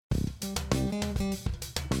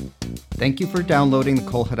Thank you for downloading the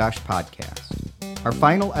Kol Hadash podcast. Our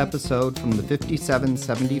final episode from the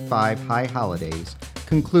 5775 High Holidays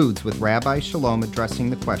concludes with Rabbi Shalom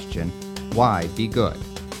addressing the question, why be good?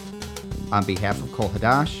 On behalf of Kol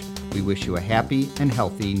Hadash, we wish you a happy and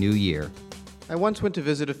healthy new year. I once went to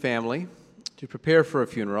visit a family to prepare for a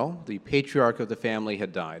funeral. The patriarch of the family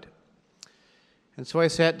had died. And so I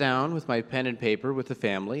sat down with my pen and paper with the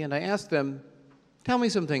family, and I asked them, tell me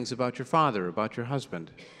some things about your father, about your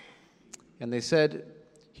husband. And they said,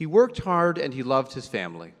 he worked hard and he loved his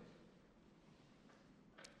family.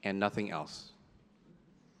 And nothing else.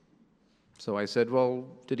 So I said, well,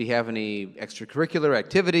 did he have any extracurricular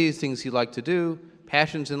activities, things he liked to do,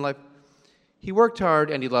 passions in life? He worked hard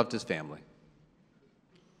and he loved his family.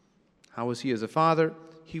 How was he as a father?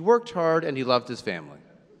 He worked hard and he loved his family.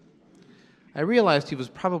 I realized he was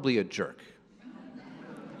probably a jerk.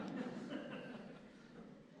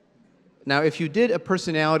 Now, if you did a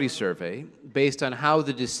personality survey based on how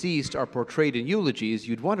the deceased are portrayed in eulogies,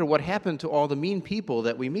 you'd wonder what happened to all the mean people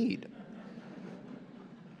that we meet.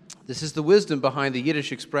 This is the wisdom behind the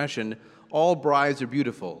Yiddish expression, all brides are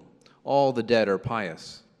beautiful, all the dead are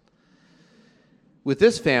pious. With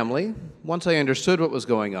this family, once I understood what was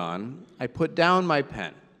going on, I put down my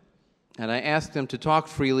pen and I asked them to talk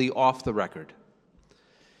freely off the record.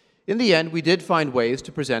 In the end, we did find ways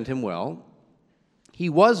to present him well. He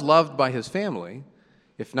was loved by his family.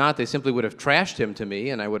 If not, they simply would have trashed him to me,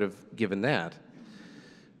 and I would have given that.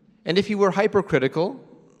 And if he were hypercritical,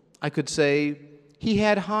 I could say he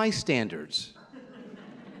had high standards.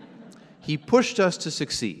 He pushed us to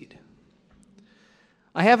succeed.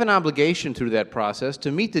 I have an obligation through that process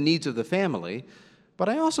to meet the needs of the family, but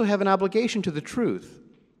I also have an obligation to the truth.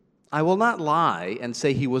 I will not lie and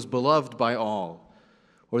say he was beloved by all,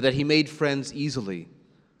 or that he made friends easily,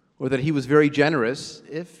 or that he was very generous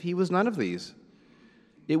if he was none of these.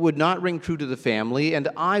 It would not ring true to the family, and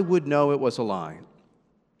I would know it was a lie.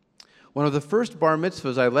 One of the first bar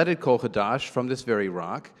mitzvahs I led at Kol Hadash from this very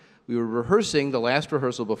rock, we were rehearsing the last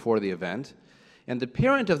rehearsal before the event, and the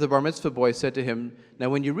parent of the bar mitzvah boy said to him, now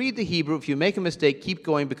when you read the Hebrew, if you make a mistake, keep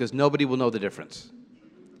going because nobody will know the difference.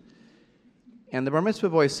 And the bar mitzvah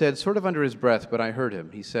boy said, sort of under his breath, but I heard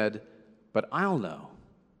him, he said, but I'll know.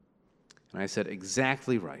 And I said,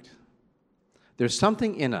 exactly right. There's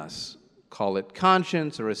something in us, call it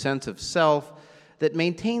conscience or a sense of self, that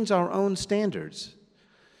maintains our own standards.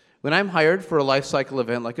 When I'm hired for a life cycle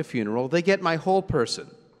event like a funeral, they get my whole person,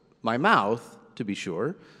 my mouth, to be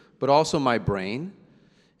sure, but also my brain,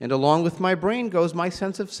 and along with my brain goes my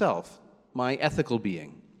sense of self, my ethical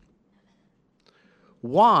being.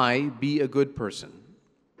 Why be a good person?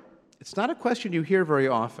 It's not a question you hear very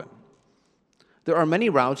often. There are many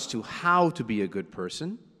routes to how to be a good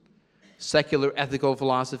person: secular ethical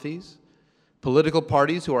philosophies, political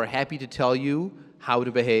parties who are happy to tell you how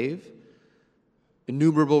to behave,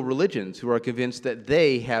 innumerable religions who are convinced that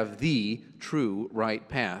they have the true right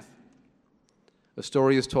path. A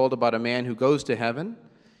story is told about a man who goes to heaven.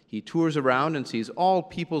 He tours around and sees all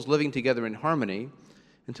peoples living together in harmony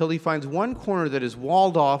until he finds one corner that is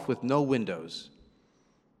walled off with no windows.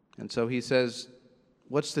 And so he says,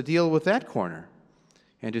 what's the deal with that corner?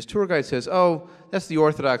 And his tour guide says, oh, that's the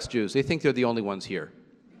Orthodox Jews. They think they're the only ones here.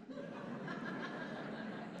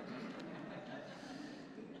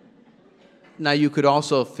 Now, you could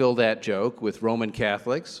also fill that joke with Roman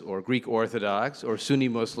Catholics or Greek Orthodox or Sunni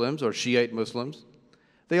Muslims or Shiite Muslims.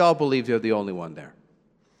 They all believe they're the only one there.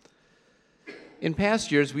 In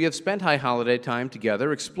past years, we have spent high holiday time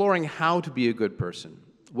together exploring how to be a good person,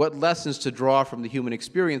 what lessons to draw from the human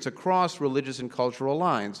experience across religious and cultural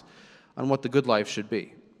lines on what the good life should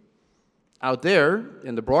be. Out there,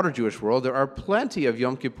 in the broader Jewish world, there are plenty of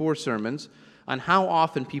Yom Kippur sermons on how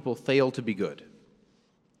often people fail to be good.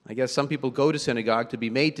 I guess some people go to synagogue to be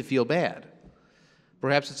made to feel bad.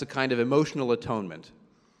 Perhaps it's a kind of emotional atonement.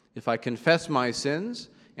 If I confess my sins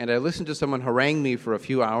and I listen to someone harangue me for a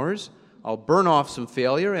few hours, I'll burn off some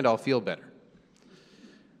failure and I'll feel better.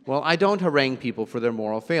 Well, I don't harangue people for their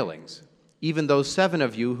moral failings, even those 7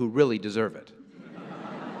 of you who really deserve it.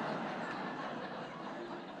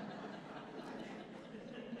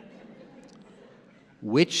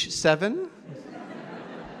 Which 7?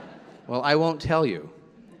 Well, I won't tell you.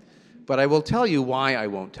 But I will tell you why I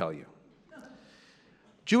won't tell you.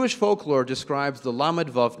 Jewish folklore describes the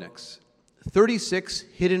Lamed Vavniks, 36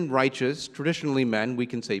 hidden righteous, traditionally men, we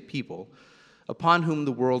can say people, upon whom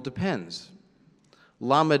the world depends.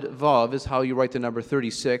 Lamed Vav is how you write the number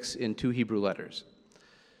 36 in 2 Hebrew letters.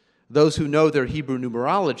 Those who know their Hebrew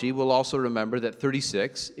numerology will also remember that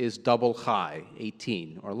 36 is double chai,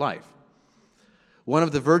 18, or life. One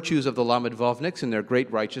of the virtues of the Lamed-Vovniks in their great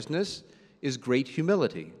righteousness is great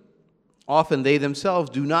humility. Often they themselves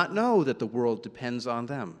do not know that the world depends on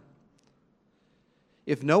them.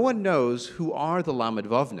 If no one knows who are the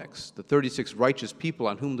Lamed-Vovniks, the 36 righteous people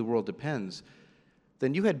on whom the world depends,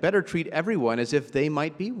 then you had better treat everyone as if they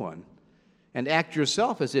might be one, and act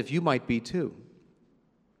yourself as if you might be too.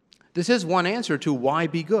 This is one answer to why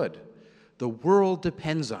be good. The world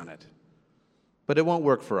depends on it, but it won't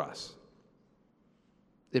work for us.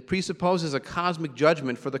 It presupposes a cosmic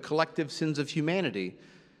judgment for the collective sins of humanity,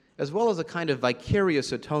 as well as a kind of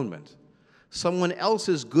vicarious atonement, someone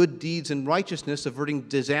else's good deeds and righteousness averting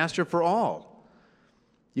disaster for all.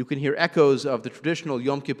 You can hear echoes of the traditional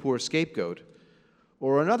Yom Kippur scapegoat,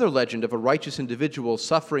 or another legend of a righteous individual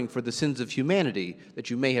suffering for the sins of humanity that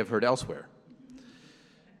you may have heard elsewhere.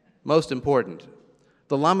 Most important,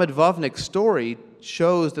 the Lamed-Vovnik story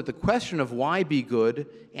shows that the question of why be good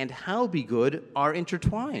and how be good are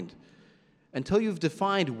intertwined. Until you've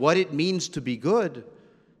defined what it means to be good,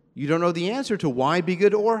 you don't know the answer to why be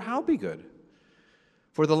good or how be good.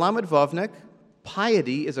 For the Lamed-Vovnik,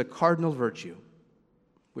 piety is a cardinal virtue,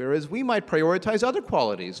 whereas we might prioritize other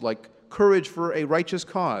qualities like courage for a righteous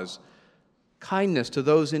cause, kindness to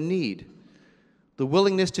those in need, the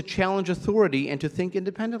willingness to challenge authority and to think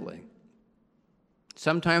independently.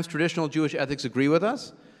 Sometimes traditional Jewish ethics agree with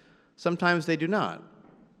us, sometimes they do not.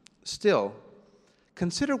 Still,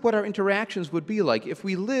 consider what our interactions would be like if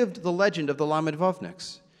we lived the legend of the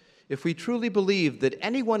Lamed-Vovniks, if we truly believed that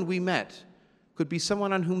anyone we met could be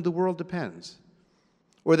someone on whom the world depends,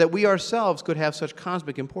 or that we ourselves could have such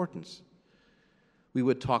cosmic importance. We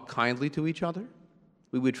would talk kindly to each other.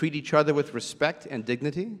 We would treat each other with respect and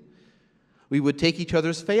dignity. We would take each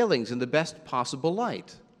other's failings in the best possible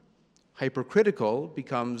light. Hypercritical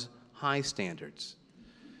becomes high standards.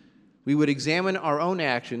 We would examine our own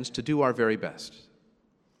actions to do our very best.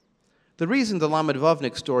 The reason the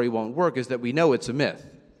Lamed-Vovnik story won't work is that we know it's a myth.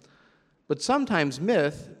 But sometimes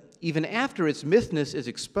myth, even after its mythness is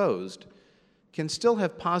exposed, can still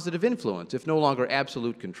have positive influence, if no longer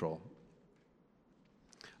absolute control.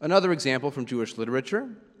 Another example from Jewish literature,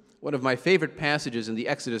 one of my favorite passages in the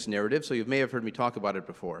Exodus narrative, so you may have heard me talk about it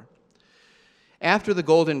before. After the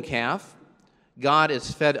golden calf, God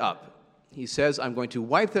is fed up. He says, I'm going to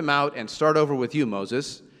wipe them out and start over with you,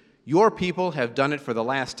 Moses. Your people have done it for the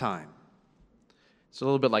last time. It's a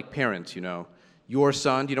little bit like parents, you know. Your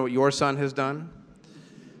son, do you know what your son has done?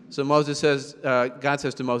 So God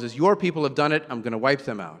says to Moses, your people have done it, I'm going to wipe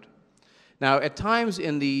them out. Now, at times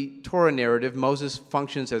in the Torah narrative, Moses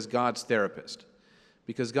functions as God's therapist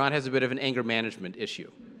because God has a bit of an anger management issue.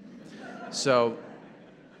 So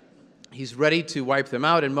he's ready to wipe them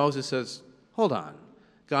out, and Moses says, hold on.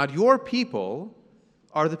 God, your people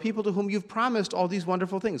are the people to whom you've promised all these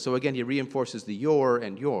wonderful things. So again, he reinforces the your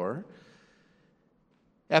and your.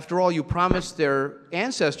 After all, you promised their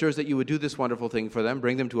ancestors that you would do this wonderful thing for them,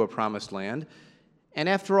 bring them to a promised land. And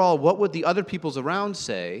after all, what would the other peoples around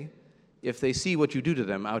say if they see what you do to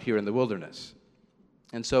them out here in the wilderness?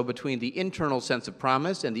 And so between the internal sense of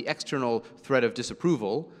promise and the external threat of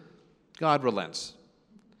disapproval, God relents.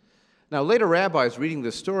 Now, later rabbis reading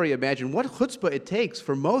this story imagine what chutzpah it takes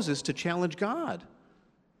for Moses to challenge God.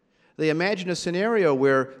 They imagine a scenario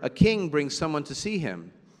where a king brings someone to see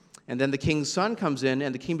him, and then the king's son comes in,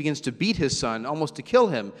 and the king begins to beat his son, almost to kill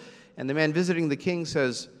him. And the man visiting the king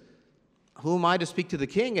says, who am I to speak to the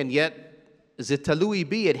king? And yet, Zitalui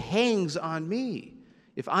bi, it hangs on me.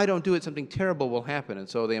 If I don't do it, something terrible will happen. And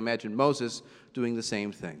so they imagine Moses doing the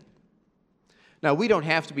same thing. Now, we don't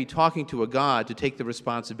have to be talking to a God to take the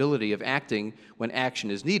responsibility of acting when action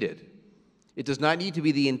is needed. It does not need to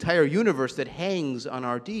be the entire universe that hangs on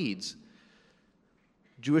our deeds.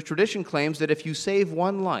 Jewish tradition claims that if you save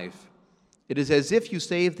one life, it is as if you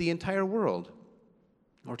saved the entire world.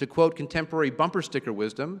 Or to quote contemporary bumper sticker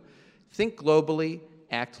wisdom, think globally,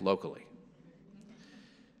 act locally.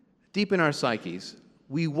 Deep in our psyches,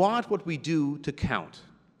 we want what we do to count.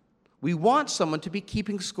 We want someone to be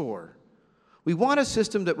keeping score. We want a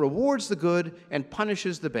system that rewards the good and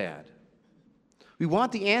punishes the bad. We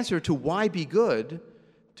want the answer to why be good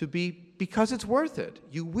to be because it's worth it.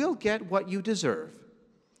 You will get what you deserve.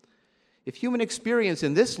 If human experience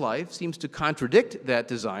in this life seems to contradict that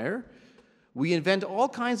desire, we invent all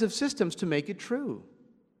kinds of systems to make it true.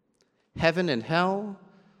 Heaven and hell,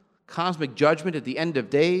 cosmic judgment at the end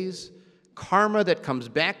of days, karma that comes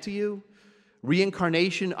back to you,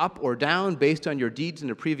 reincarnation up or down based on your deeds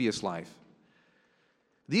in a previous life.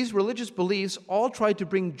 These religious beliefs all try to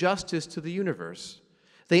bring justice to the universe.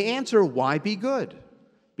 They answer, why be good?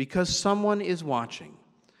 Because someone is watching.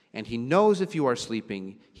 And he knows if you are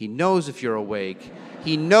sleeping. He knows if you're awake.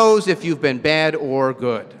 He knows if you've been bad or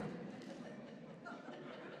good.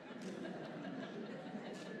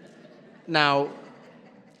 Now,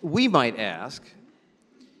 we might ask,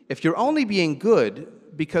 if you're only being good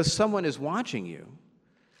because someone is watching you,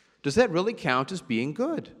 does that really count as being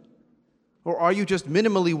good? Or are you just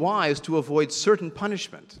minimally wise to avoid certain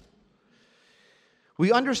punishment?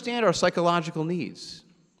 We understand our psychological needs.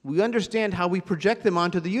 We understand how we project them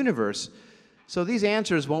onto the universe, so these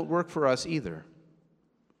answers won't work for us either.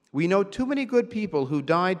 We know too many good people who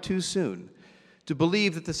died too soon to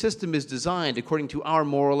believe that the system is designed according to our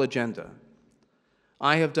moral agenda.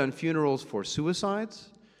 I have done funerals for suicides,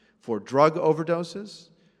 for drug overdoses,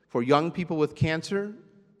 for young people with cancer,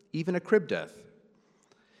 even a crib death.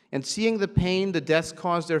 And seeing the pain the deaths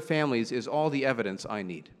cause their families is all the evidence I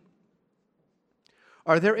need.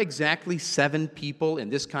 Are there exactly 7 people in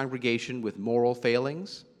this congregation with moral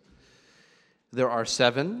failings? There are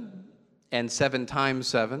 7, and 7 times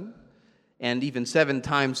 7, and even 7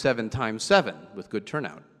 times 7 times 7 with good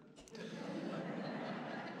turnout.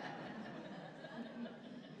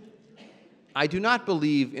 I do not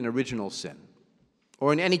believe in original sin,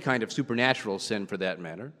 or in any kind of supernatural sin for that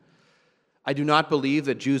matter. I do not believe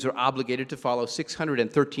that Jews are obligated to follow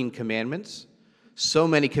 613 commandments, so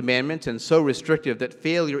many commandments and so restrictive that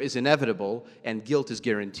failure is inevitable and guilt is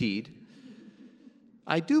guaranteed.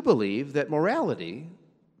 I do believe that morality,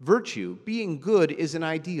 virtue, being good is an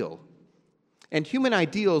ideal, and human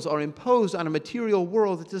ideals are imposed on a material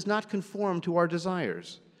world that does not conform to our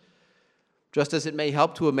desires. Just as it may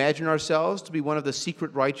help to imagine ourselves to be one of the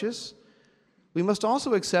secret righteous, we must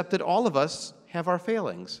also accept that all of us have our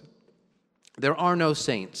failings. There are no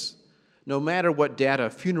saints, no matter what data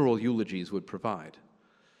funeral eulogies would provide.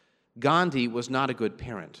 Gandhi was not a good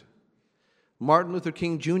parent. Martin Luther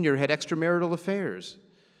King Jr. had extramarital affairs.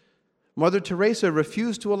 Mother Teresa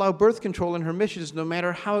refused to allow birth control in her missions, no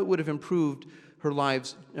matter how it would have improved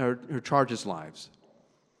her charges' lives.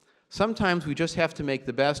 Sometimes we just have to make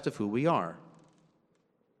the best of who we are.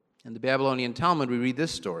 In the Babylonian Talmud, we read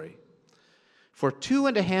this story. For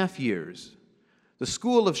 2.5 years, the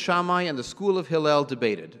school of Shammai and the school of Hillel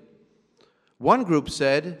debated. One group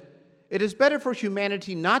said, "It is better for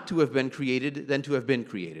humanity not to have been created than to have been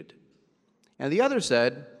created." And the other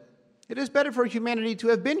said, "It is better for humanity to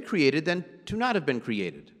have been created than to not have been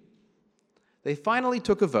created." They finally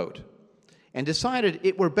took a vote and decided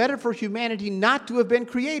it were better for humanity not to have been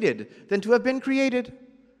created than to have been created.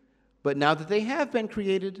 But now that they have been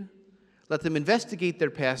created, let them investigate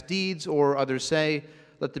their past deeds, or others say,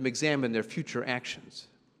 let them examine their future actions.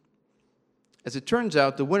 As it turns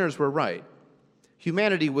out, the winners were right.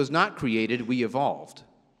 Humanity was not created, we evolved.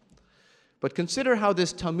 But consider how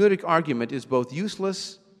this Talmudic argument is both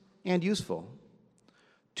useless and useful.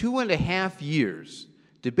 2.5 years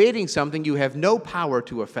debating something you have no power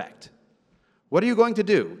to affect. What are you going to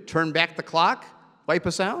do? Turn back the clock? Wipe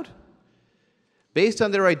us out? Based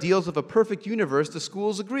on their ideals of a perfect universe, the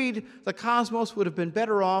schools agreed the cosmos would have been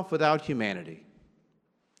better off without humanity.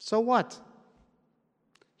 So what?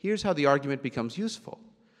 Here's how the argument becomes useful.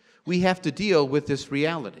 We have to deal with this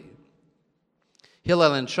reality.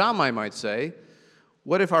 Hillel and Shammai might say,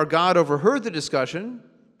 what if our God overheard the discussion,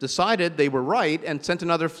 decided they were right, and sent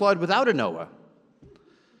another flood without a Noah?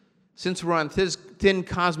 Since we're on thin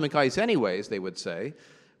cosmic ice anyways, they would say,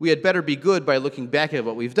 we had better be good by looking back at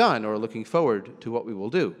what we've done or looking forward to what we will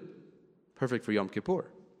do. Perfect for Yom Kippur.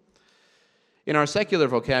 In our secular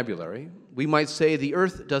vocabulary, we might say the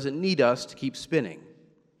earth doesn't need us to keep spinning,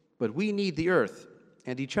 but we need the earth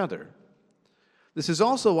and each other. This is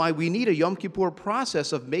also why we need a Yom Kippur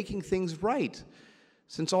process of making things right,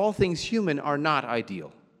 since all things human are not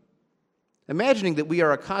ideal. Imagining that we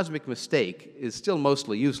are a cosmic mistake is still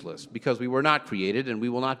mostly useless, because we were not created and we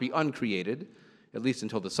will not be uncreated, at least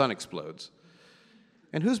until the sun explodes.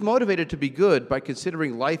 And who's motivated to be good by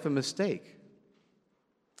considering life a mistake?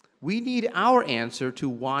 We need our answer to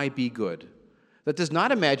why be good. That does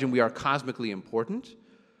not imagine we are cosmically important,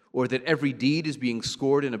 or that every deed is being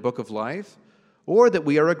scored in a book of life, or that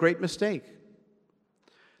we are a great mistake.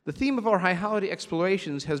 The theme of our High Holiday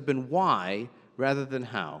explorations has been why rather than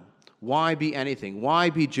how. Why be anything? Why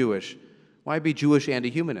be Jewish? Why be Jewish and a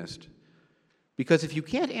humanist? Because if you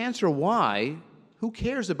can't answer why, who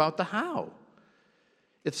cares about the how?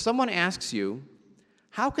 If someone asks you,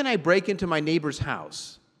 how can I break into my neighbor's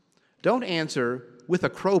house? Don't answer with a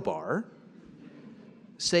crowbar.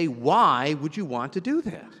 Say, why would you want to do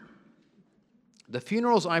that? The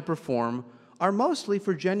funerals I perform are mostly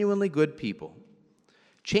for genuinely good people.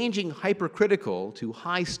 Changing hypercritical to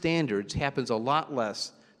high standards happens a lot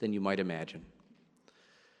less than you might imagine.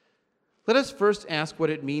 Let us first ask what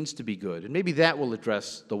it means to be good, and maybe that will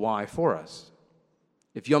address the why for us.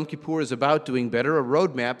 If Yom Kippur is about doing better, a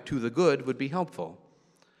roadmap to the good would be helpful.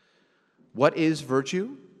 What is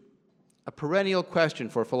virtue? A perennial question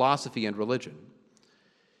for philosophy and religion.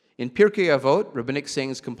 In Pirkei Avot, rabbinic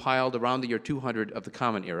sayings compiled around the year 200 of the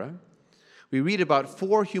Common Era, we read about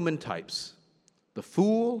 4 human types: the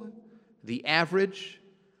fool, the average,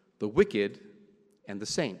 the wicked, and the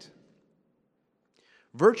saint.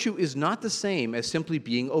 Virtue is not the same as simply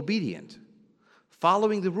being obedient.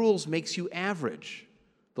 Following the rules makes you average,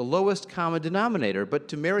 the lowest common denominator, but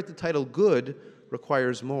to merit the title good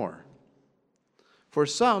requires more. For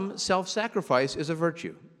some, self-sacrifice is a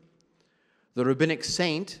virtue. The rabbinic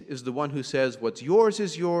saint is the one who says, what's yours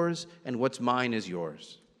is yours, and what's mine is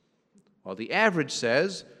yours. While the average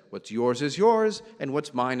says, what's yours is yours, and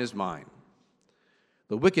what's mine is mine.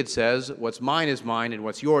 The wicked says, what's mine is mine, and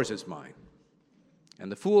what's yours is mine.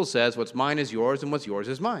 And the fool says, what's mine is yours, and what's yours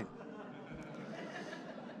is mine.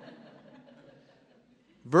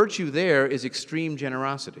 Virtue there is extreme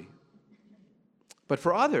generosity. But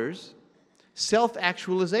for others,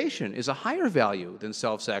 self-actualization is a higher value than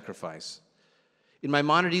self-sacrifice. In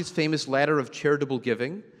Maimonides' famous ladder of charitable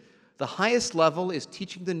giving, the highest level is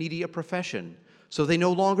teaching the needy a profession, so they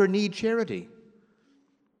no longer need charity.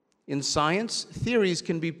 In science, theories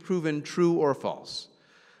can be proven true or false.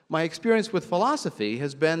 My experience with philosophy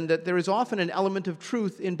has been that there is often an element of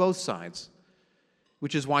truth in both sides,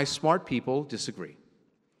 which is why smart people disagree.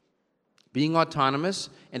 Being autonomous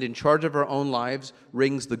and in charge of our own lives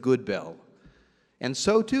rings the good bell, and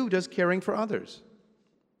so too does caring for others.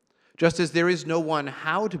 Just as there is no one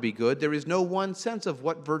how to be good, there is no one sense of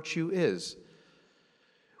what virtue is.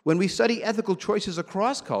 When we study ethical choices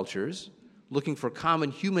across cultures, looking for common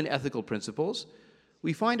human ethical principles,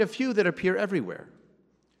 we find a few that appear everywhere.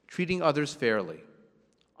 Treating others fairly,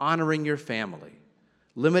 honoring your family,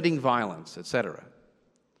 limiting violence, etc.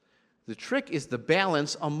 The trick is the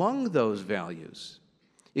balance among those values.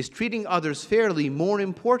 Is treating others fairly more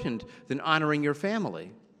important than honoring your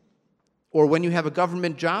family? Or when you have a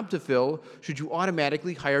government job to fill, should you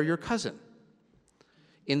automatically hire your cousin?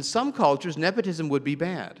 In some cultures, nepotism would be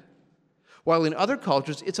bad, while in other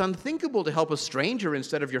cultures, it's unthinkable to help a stranger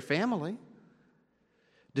instead of your family.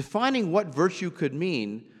 Defining what virtue could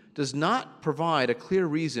mean does not provide a clear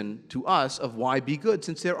reason to us of why be good,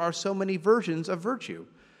 since there are so many versions of virtue,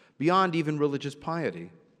 beyond even religious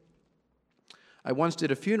piety. I once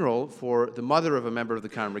did a funeral for the mother of a member of the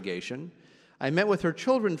congregation. I met with her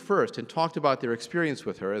children first and talked about their experience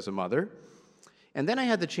with her as a mother. And then I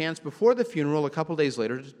had the chance before the funeral, a couple days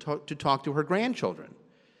later, to talk to her grandchildren.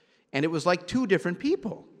 And it was like 2 different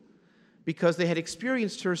people, because they had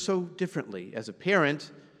experienced her so differently as a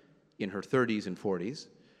parent in her 30s and 40s,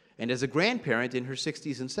 and as a grandparent in her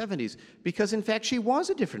 60s and 70s, because in fact she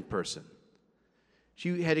was a different person.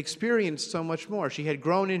 She had experienced so much more. She had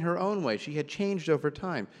grown in her own way. She had changed over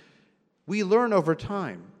time. We learn over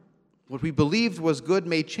time. What we believed was good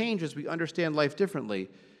may change as we understand life differently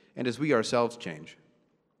and as we ourselves change.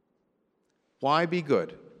 Why be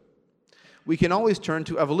good? We can always turn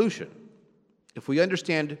to evolution. If we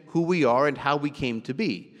understand who we are and how we came to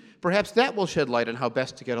be, perhaps that will shed light on how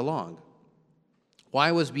best to get along.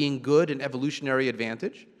 Why was being good an evolutionary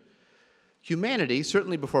advantage? Humanity,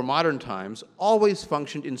 certainly before modern times, always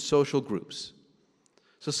functioned in social groups.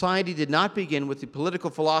 Society did not begin with the political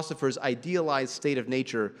philosophers' idealized state of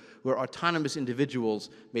nature where autonomous individuals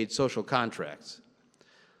made social contracts.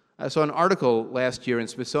 I saw an article last year in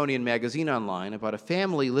Smithsonian Magazine Online about a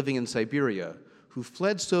family living in Siberia who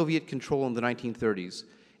fled Soviet control in the 1930s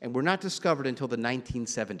and were not discovered until the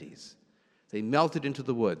 1970s. They melted into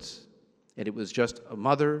the woods, and it was just a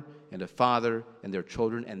mother and a father and their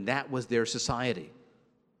children, and that was their society.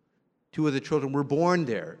 2 of the children were born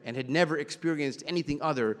there and had never experienced anything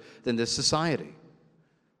other than this society.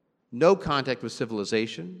 No contact with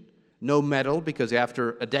civilization, no metal because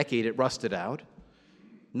after a decade it rusted out,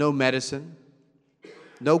 no medicine,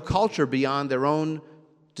 no culture beyond their own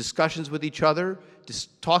discussions with each other,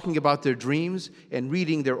 just talking about their dreams and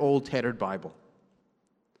reading their old tattered Bible.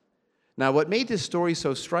 Now, what made this story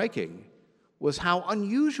so striking was how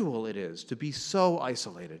unusual it is to be so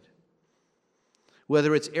isolated.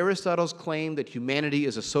 Whether it's Aristotle's claim that humanity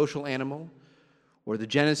is a social animal, or the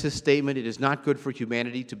Genesis statement, it is not good for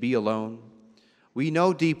humanity to be alone, we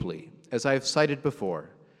know deeply, as I've cited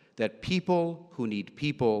before, that people who need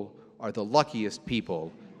people are the luckiest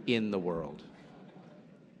people in the world.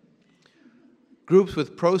 Groups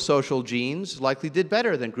with pro-social genes likely did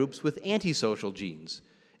better than groups with antisocial genes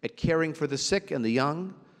at caring for the sick and the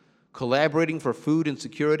young, collaborating for food and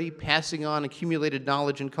security, passing on accumulated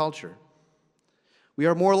knowledge and culture. We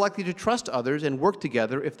are more likely to trust others and work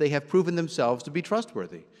together if they have proven themselves to be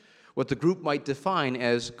trustworthy, what the group might define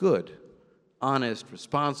as good, honest,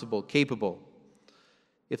 responsible, capable.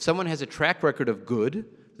 If someone has a track record of good,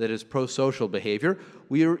 that is pro-social behavior,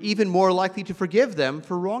 we are even more likely to forgive them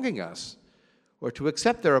for wronging us or to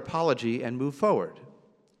accept their apology and move forward.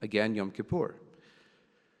 Again, Yom Kippur.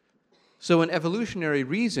 So an evolutionary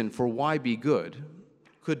reason for why be good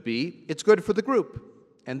could be it's good for the group,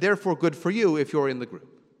 and therefore good for you if you're in the group.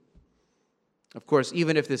 Of course,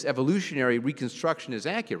 even if this evolutionary reconstruction is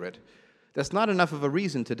accurate, that's not enough of a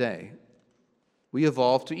reason today. We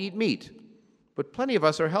evolved to eat meat, but plenty of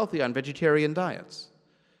us are healthy on vegetarian diets.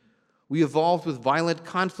 We evolved with violent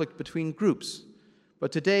conflict between groups,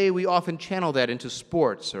 but today we often channel that into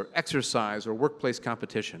sports or exercise or workplace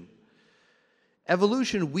competition.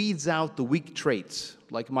 Evolution weeds out the weak traits,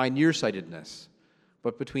 like my nearsightedness,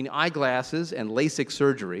 but between eyeglasses and LASIK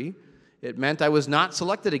surgery, it meant I was not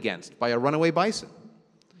selected against by a runaway bison.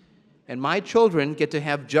 And my children get to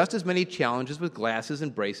have just as many challenges with glasses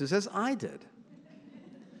and braces as I did.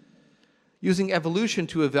 Using evolution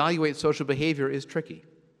to evaluate social behavior is tricky.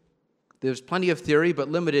 There's plenty of theory, but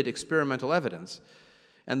limited experimental evidence.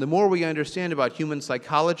 And the more we understand about human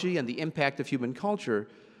psychology and the impact of human culture,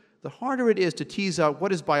 the harder it is to tease out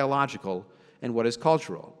what is biological and what is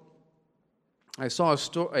cultural. I saw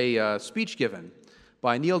a speech given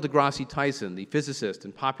by Neil deGrasse Tyson, the physicist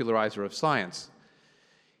and popularizer of science.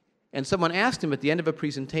 And someone asked him at the end of a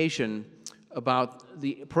presentation about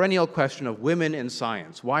the perennial question of women in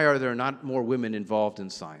science. Why are there not more women involved in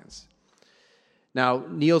science? Now,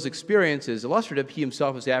 Neil's experience is illustrative. He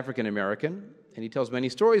himself is African American, and he tells many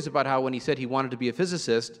stories about how when he said he wanted to be a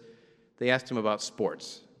physicist, they asked him about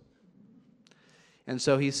sports. And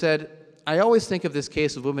so he said, I always think of this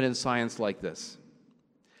case of women in science like this.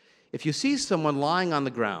 If you see someone lying on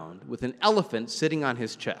the ground with an elephant sitting on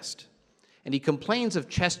his chest, and he complains of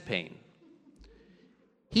chest pain,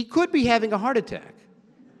 he could be having a heart attack.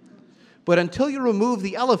 But until you remove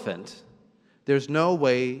the elephant, there's no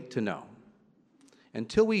way to know.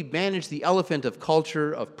 Until we manage the elephant of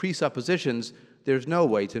culture, of presuppositions, there's no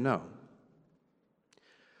way to know.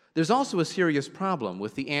 There's also a serious problem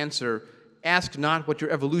with the answer, ask not what your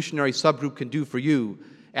evolutionary subgroup can do for you,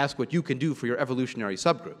 ask what you can do for your evolutionary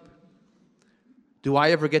subgroup. Do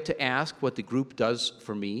I ever get to ask what the group does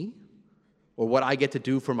for me, or what I get to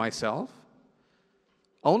do for myself?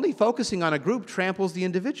 Only focusing on a group tramples the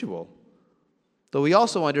individual, though we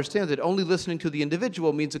also understand that only listening to the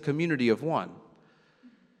individual means a community of one.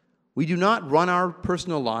 We do not run our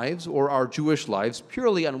personal lives or our Jewish lives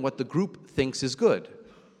purely on what the group thinks is good.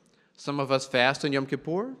 Some of us fast on Yom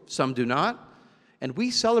Kippur, some do not, and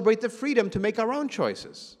we celebrate the freedom to make our own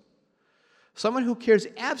choices. Someone who cares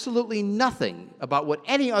absolutely nothing about what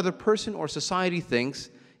any other person or society thinks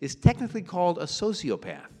is technically called a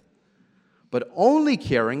sociopath. But only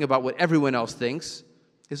caring about what everyone else thinks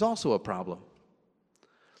is also a problem.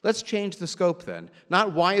 Let's change the scope then.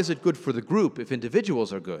 Not why is it good for the group if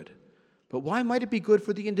individuals are good, but why might it be good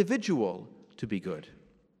for the individual to be good?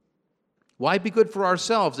 Why be good for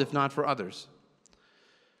ourselves if not for others?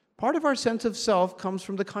 Part of our sense of self comes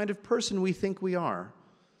from the kind of person we think we are,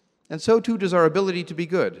 and so too does our ability to be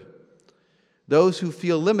good. Those who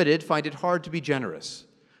feel limited find it hard to be generous.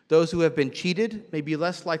 Those who have been cheated may be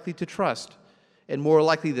less likely to trust and more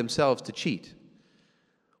likely themselves to cheat.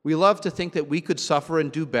 We love to think that we could suffer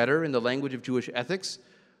and do better in the language of Jewish ethics.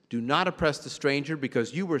 Do not oppress the stranger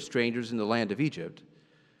because you were strangers in the land of Egypt.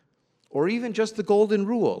 Or even just the golden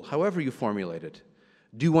rule, however you formulate it.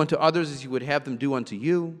 Do unto others as you would have them do unto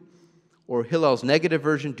you. Or Hillel's negative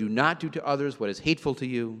version, do not do to others what is hateful to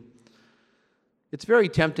you. It's very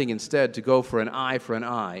tempting instead to go for an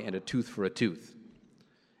eye and a tooth for a tooth.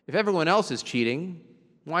 If everyone else is cheating,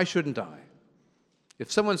 why shouldn't I?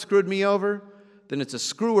 If someone screwed me over, then it's a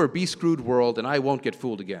screw or be screwed world and I won't get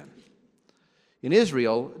fooled again. In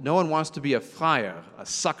Israel, no one wants to be a frayer, a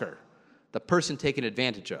sucker, the person taken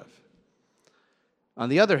advantage of. On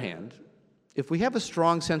the other hand, if we have a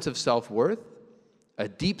strong sense of self-worth, a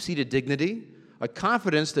deep-seated dignity, a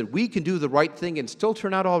confidence that we can do the right thing and still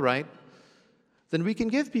turn out all right, then we can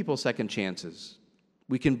give people second chances.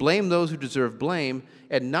 We can blame those who deserve blame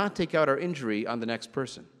and not take out our injury on the next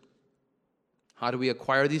person. How do we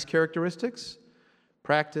acquire these characteristics?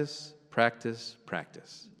 Practice, practice,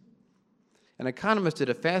 practice. An economist did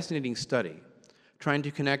a fascinating study trying to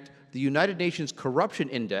connect the United Nations Corruption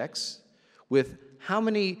Index with how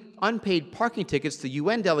many unpaid parking tickets the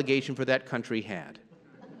UN delegation for that country had.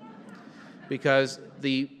 Because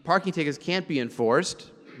the parking tickets can't be enforced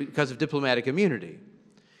because of diplomatic immunity.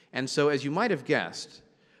 And so, as you might have guessed,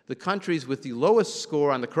 The countries with the lowest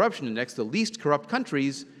score on the corruption index, the least corrupt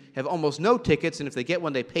countries, have almost no tickets, and if they get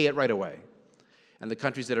one, they pay it right away. And the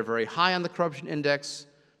countries that are very high on the corruption index,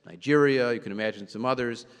 Nigeria, you can imagine some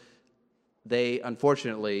others, they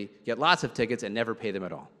unfortunately get lots of tickets and never pay them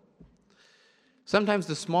at all. Sometimes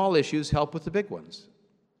the small issues help with the big ones.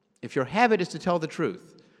 If your habit is to tell the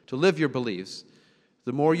truth, to live your beliefs,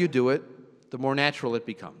 the more you do it, the more natural it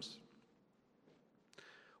becomes.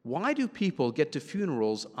 Why do people get to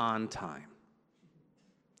funerals on time?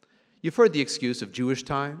 You've heard the excuse of Jewish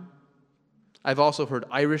time. I've also heard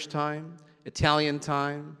Irish time, Italian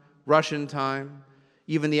time, Russian time.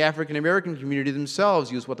 Even the African American community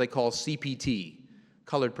themselves use what they call CPT,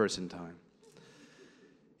 colored person time.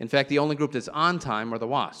 In fact, the only group that's on time are the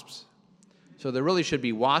WASPs. So there really should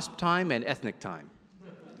be WASP time and ethnic time.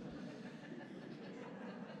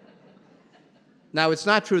 Now, it's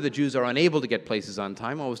not true that Jews are unable to get places on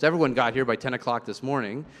time. Almost everyone got here by 10 o'clock this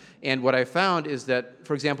morning. And what I found is that,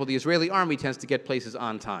 for example, the Israeli army tends to get places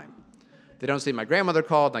on time. They don't say, my grandmother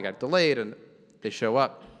called and I got delayed, and they show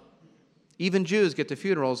up. Even Jews get to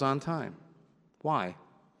funerals on time. Why?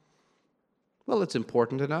 Well, it's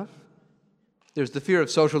important enough. There's the fear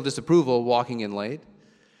of social disapproval walking in late.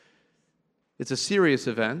 It's a serious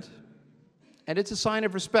event, and it's a sign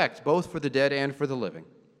of respect, both for the dead and for the living.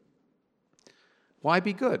 Why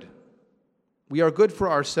be good? We are good for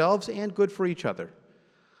ourselves and good for each other.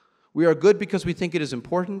 We are good because we think it is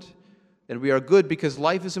important, and we are good because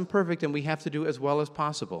life is imperfect and we have to do as well as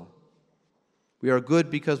possible. We are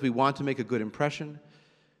good because we want to make a good impression,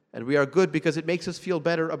 and we are good because it makes us feel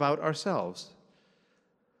better about ourselves.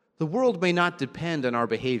 The world may not depend on our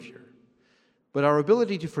behavior, but our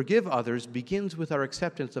ability to forgive others begins with our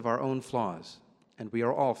acceptance of our own flaws, and we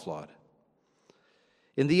are all flawed.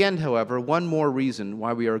 In the end, however, one more reason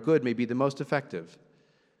why we are good may be the most effective: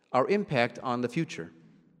 our impact on the future.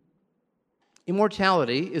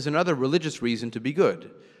 Immortality is another religious reason to be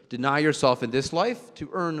good. Deny yourself in this life to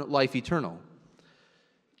earn life eternal.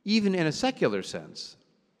 Even in a secular sense,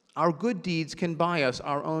 our good deeds can buy us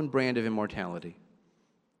our own brand of immortality.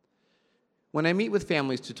 When I meet with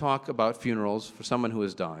families to talk about funerals for someone who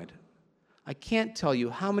has died, I can't tell you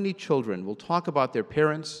how many children will talk about their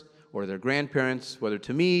parents or their grandparents, whether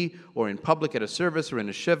to me or in public at a service or in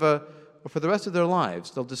a shiva, or for the rest of their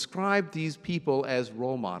lives. They'll describe these people as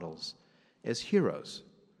role models, as heroes.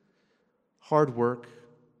 Hard work,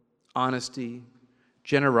 honesty,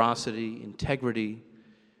 generosity, integrity,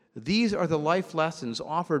 these are the life lessons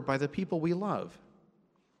offered by the people we love.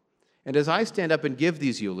 And as I stand up and give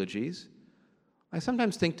these eulogies, I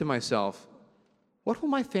sometimes think to myself, what will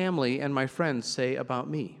my family and my friends say about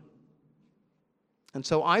me? And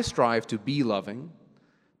so I strive to be loving,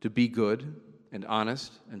 to be good and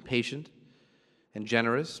honest and patient and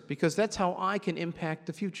generous, because that's how I can impact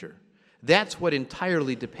the future. That's what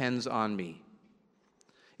entirely depends on me.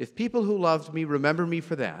 If people who loved me remember me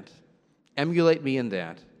for that, emulate me in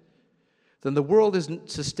that, then the world is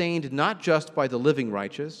sustained not just by the living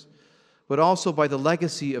righteous, but also by the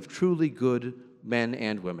legacy of truly good men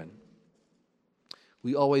and women.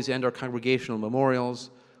 We always end our congregational memorials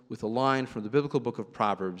with a line from the biblical book of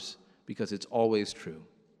Proverbs, because it's always true.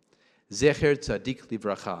 Zecher tzadik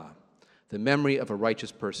livracha, the memory of a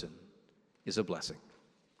righteous person, is a blessing.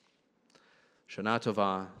 Shana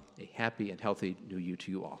Tova, a happy and healthy new year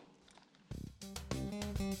to you all.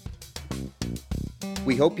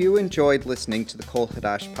 We hope you enjoyed listening to the Kol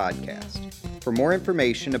Hadash podcast. For more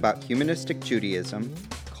information about humanistic Judaism,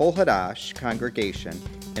 Kol Hadash congregation,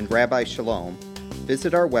 and Rabbi Shalom,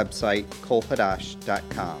 visit our website,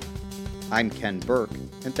 kolhadash.com. I'm Ken Burke,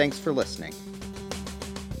 and thanks for listening.